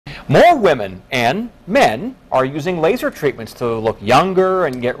More women and men are using laser treatments to look younger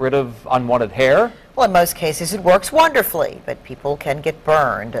and get rid of unwanted hair. Well, in most cases, it works wonderfully, but people can get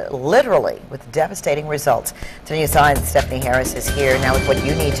burned, literally, with devastating results. Today Science, Stephanie Harris is here now with what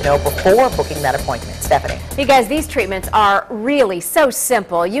you need to know before booking that appointment. Stephanie. You guys, these treatments are really so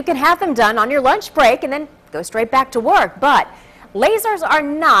simple. You can have them done on your lunch break and then go straight back to work. But lasers are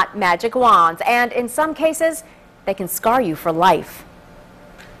not magic wands, and in some cases, they can scar you for life.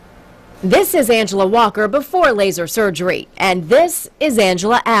 This is Angela Walker before laser surgery, and this is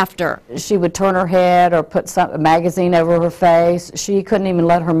Angela after. She would turn her head or put a magazine over her face. She couldn't even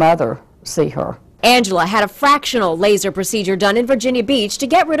let her mother see her. Angela had a fractional laser procedure done in Virginia Beach to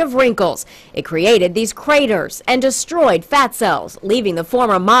get rid of wrinkles. It created these craters and destroyed fat cells, leaving the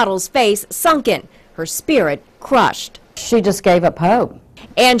former model's face sunken, her spirit crushed. She just gave up hope.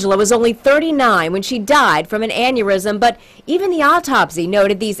 Angela was only 39 when she died from an aneurysm, but even the autopsy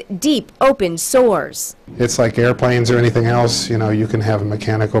noted these deep, open sores. It's like airplanes or anything else. You know, you can have a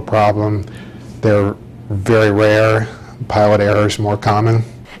mechanical problem. They're very rare. Pilot error is more common.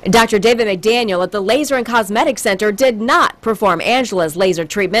 Dr. David McDaniel at the Laser and Cosmetic Center did not perform Angela's laser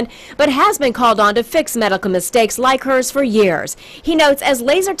treatment, but has been called on to fix medical mistakes like hers for years. He notes as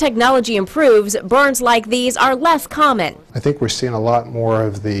laser technology improves, burns like these are less common. I think we're seeing a lot more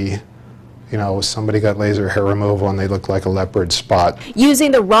of the, somebody got laser hair removal and they look like a leopard spot. Using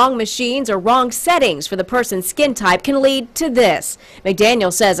the wrong machines or wrong settings for the person's skin type can lead to this.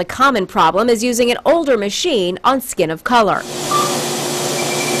 McDaniel says a common problem is using an older machine on skin of color.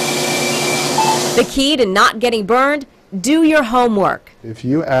 The key to not getting burned? Do your homework. If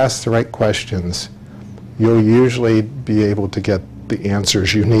you ask the right questions, you'll usually be able to get the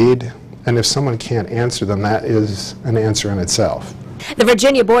answers you need. And if someone can't answer them, that is an answer in itself. The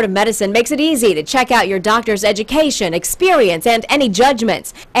Virginia Board of Medicine makes it easy to check out your doctor's education, experience, and any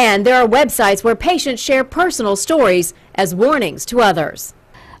judgments. And there are websites where patients share personal stories as warnings to others.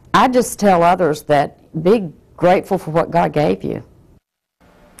 I just tell others that be grateful for what God gave you.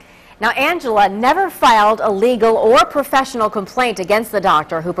 Now, Angela never filed a legal or professional complaint against the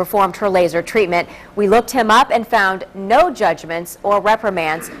doctor who performed her laser treatment. We looked him up and found no judgments or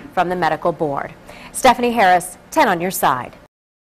reprimands from the medical board. Stephanie Harris, 10 on your side.